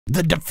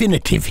the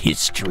definitive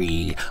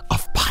history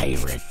of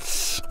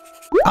pirates.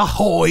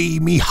 Ahoy,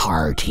 me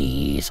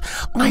hearties!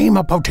 I'm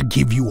about to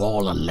give you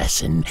all a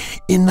lesson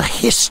in the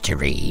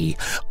history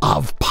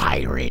of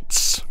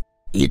pirates.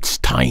 It's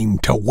time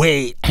to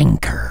weigh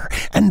anchor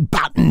and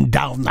batten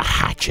down the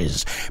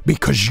hatches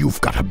because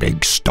you've got a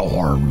big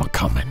storm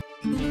a-coming.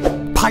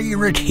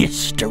 Pirate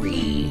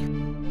history.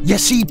 You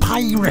see,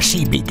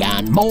 piracy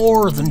began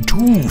more than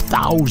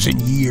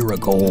 2,000 years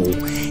ago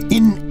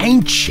in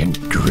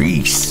ancient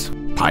Greece.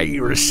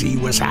 Piracy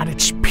was at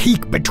its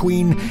peak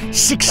between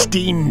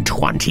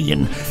 1620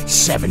 and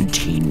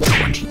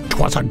 1720.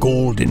 'Twas a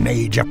golden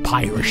age of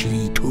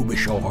piracy, to be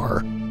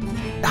sure.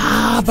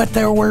 But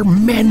there were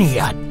many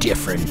a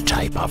different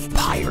type of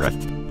pirate.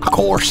 A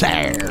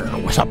corsair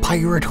was a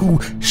pirate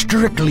who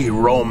strictly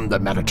roamed the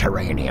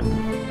Mediterranean.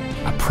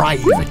 A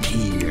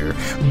privateer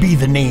be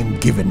the name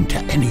given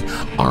to any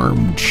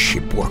armed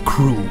ship or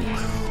crew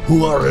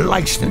who are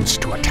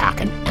licensed to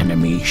attack an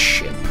enemy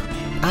ship.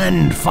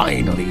 And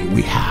finally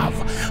we have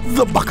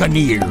the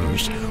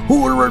buccaneers,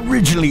 who were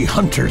originally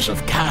hunters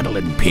of cattle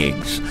and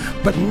pigs,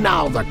 but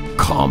now the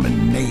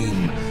common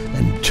name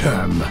and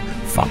term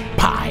for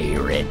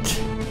pirate.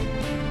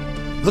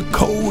 The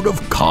code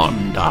of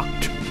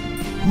conduct.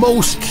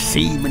 Most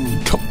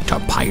seamen took to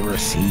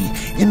piracy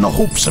in the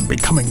hopes of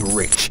becoming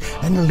rich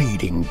and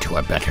leading to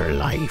a better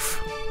life.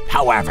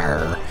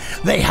 However,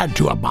 they had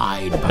to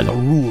abide by the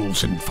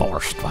rules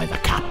enforced by the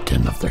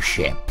captain of the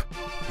ship.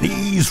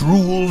 These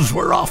rules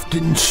were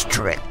often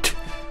strict,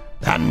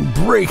 and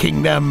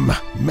breaking them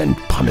meant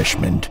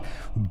punishment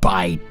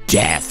by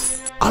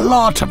death. A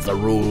lot of the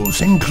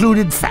rules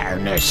included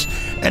fairness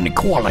and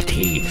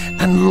equality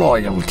and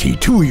loyalty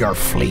to your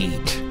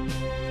fleet,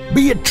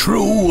 be it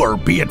true or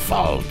be it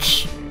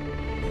false.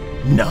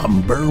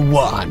 Number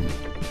 1.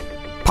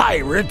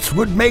 Pirates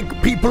would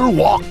make people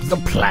walk the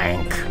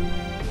plank.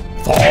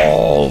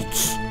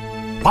 False.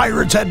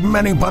 Pirates had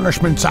many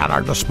punishments at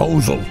our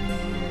disposal.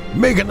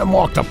 Making them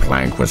walk the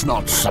plank was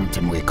not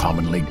something we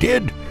commonly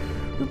did.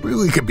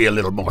 We could be a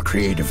little more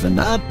creative than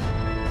that.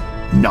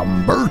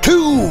 Number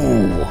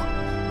 2.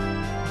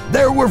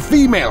 There were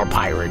female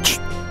pirates.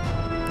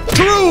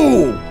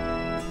 True!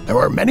 There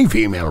were many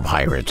female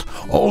pirates,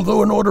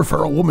 although in order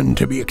for a woman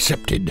to be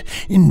accepted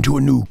into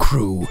a new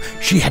crew,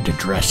 she had to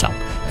dress up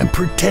and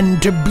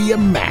pretend to be a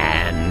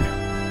man.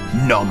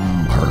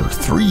 Number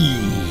 3.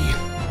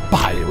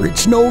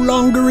 Pirates no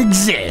longer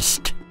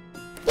exist.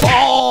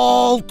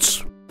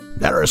 False!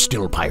 There are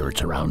still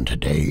pirates around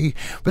today,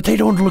 but they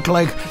don't look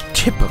like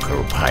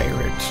typical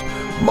pirates.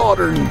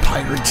 Modern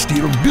pirates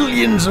steal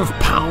billions of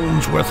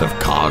pounds worth of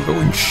cargo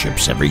in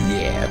ships every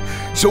year,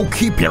 so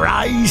keep your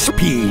eyes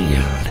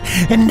peeled,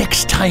 and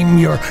next time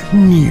you're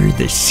near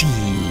the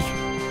sea.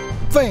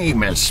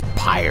 Famous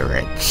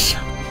pirates.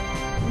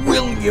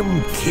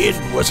 William Kidd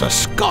was a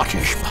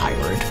Scottish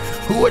pirate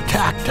who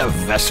attacked a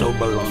vessel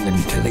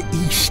belonging to the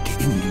East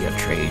India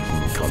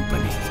Trading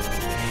Company.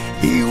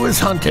 He was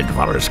hunted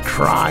for his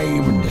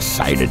crime and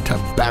decided to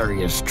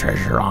bury his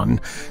treasure on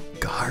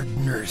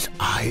Gardiner's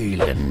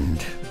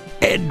Island.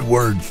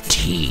 Edward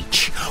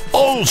Teach,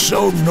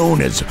 also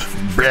known as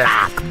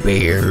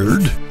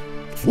Blackbeard,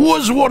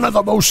 was one of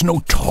the most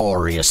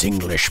notorious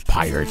English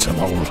pirates of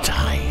all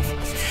time,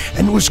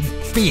 and was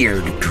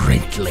feared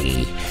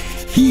greatly.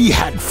 He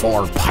had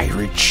 4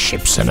 pirate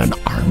ships and an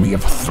army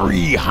of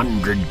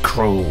 300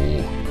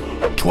 crew.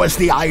 'Twas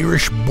the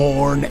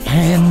Irish-born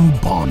Anne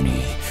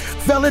Bonny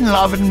fell in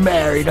love and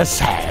married a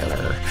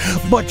sailor,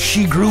 but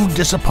she grew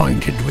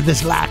disappointed with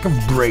his lack of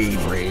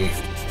bravery.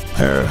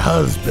 Her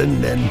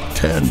husband then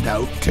turned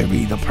out to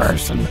be the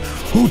person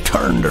who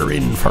turned her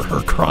in for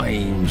her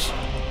crimes.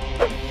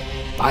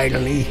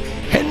 Finally,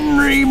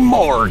 Henry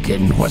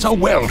Morgan was a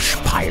Welsh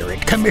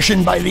pirate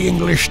commissioned by the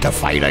English to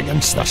fight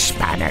against the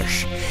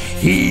Spanish.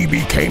 He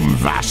became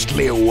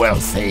vastly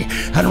wealthy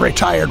and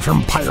retired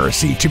from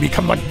piracy to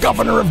become the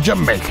governor of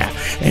Jamaica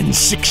in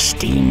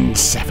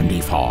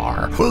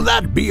 1674. Will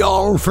that be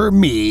all for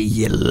me,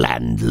 ye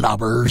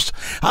landlubbers?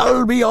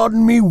 I'll be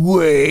on me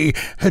way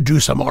to do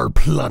some more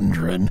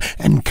plundering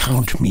and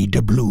count me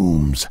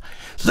doubloons.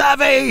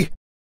 Savvy?